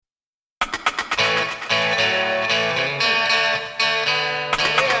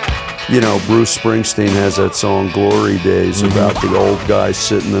Bruce Springsteen has that song Glory Days about the old guys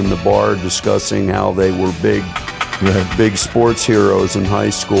sitting in the bar discussing how they were big sports heroes in high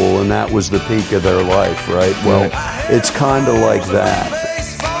school, and that was the peak of their life, right? Well, it's kind of like that.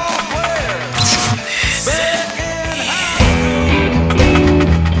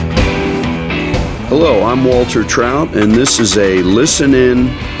 Hello, I'm Walter Trout, and this is a Listen In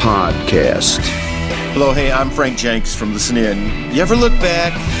podcast. Hello, hey, I'm Frank Jenks from Listen In. You ever look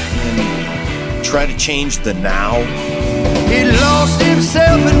back and try to change the now? He lost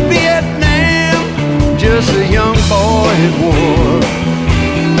himself in Vietnam, just a young boy at war.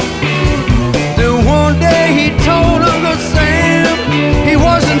 Then one day he told Uncle Sam he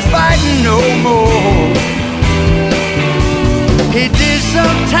wasn't fighting no more. He did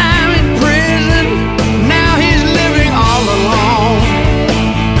some time in prison, now he's living all alone.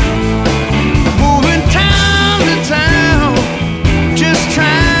 Moving town to town, just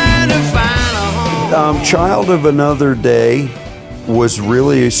trying to find a home. Child of Another Day was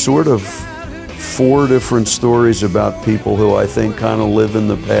really sort of 4 different stories about people who I think kind of live in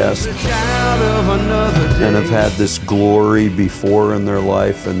the past and have had this glory before in their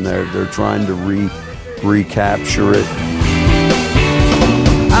life, and they're trying to recapture it.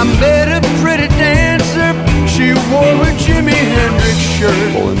 I met a pretty dancer, she wore her Jimi Hendrix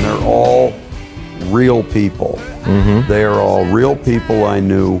shirt. And they're all real people. Mm-hmm. They are all real people I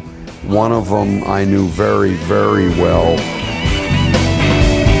knew. One of them I knew very, very well.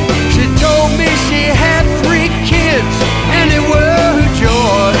 She told me she had 3 kids, and they were her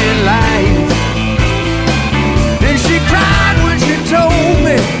joy in life. And she cried when she told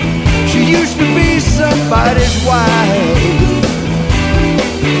me she used to be somebody's wife.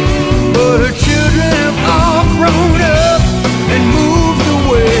 But her children have all grown up and moved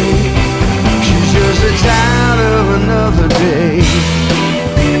away. She's just a child of another day.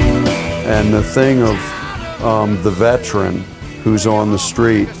 And the thing of the veteran who's on the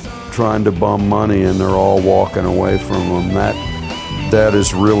street trying to bum money and they're all walking away from him, that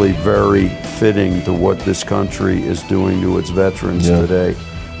is really very fitting to what this country is doing to its veterans today.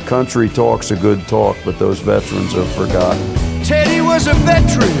 Country talk's a good talk, but those veterans are forgotten. Teddy was a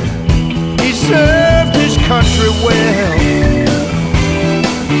veteran. He served his country well.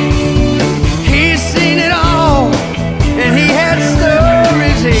 He's seen it all, and he had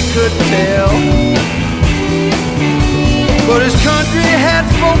stories he could tell. But his country had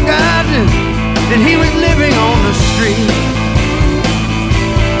forgotten, and he was living on the street,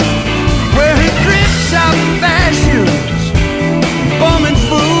 where he drifts out fashions, bumming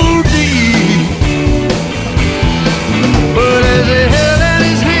food to eat. But as he held out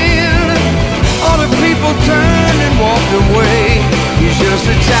his hand, all the people turned and walked away. He's just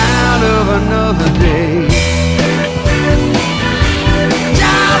a child of another day.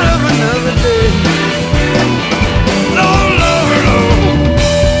 Child of another day. No, Lord, no.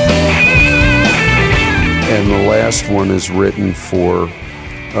 And the last one is written for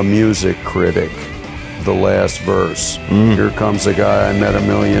a music critic. The last verse. Here comes a guy I met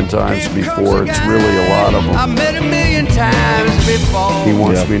 1,000,000 times before. It's really a lot of them. I met 1,000,000 times before. He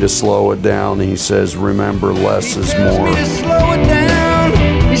wants me to slow it down. He says, remember, less is more. He tells me to slow it down.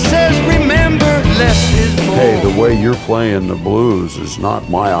 He says, remember, less is more. Hey, the way you're playing the blues is not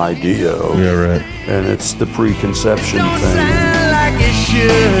my idea. Yeah, right. And it's the preconception Don't thing. sound like it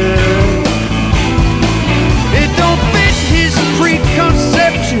should. It don't fit his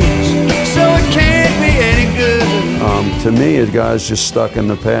preconceptions, so it can't be any good. To me, a guy's just stuck in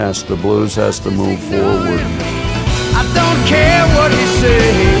the past. The blues has to move forward. I don't care what he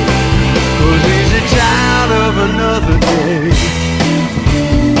says, 'cause he's a child of another day.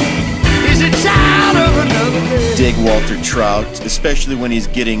 He's a child of another day. Dig Walter Trout, especially when he's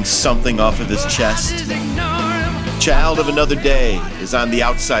getting something off of his chest. Child of Another Day is on the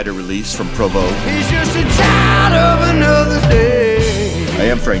Outsider release from Provo. He's just a child of another day. I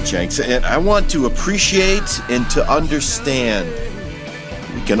am Frank Jenks, and I want to appreciate and to understand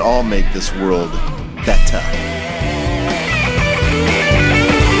we can all make this world better.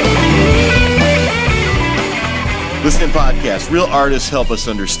 Listen in podcast. Real artists help us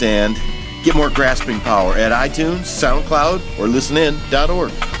understand. Get more grasping power at iTunes, SoundCloud, or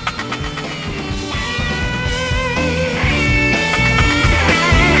listenin.org.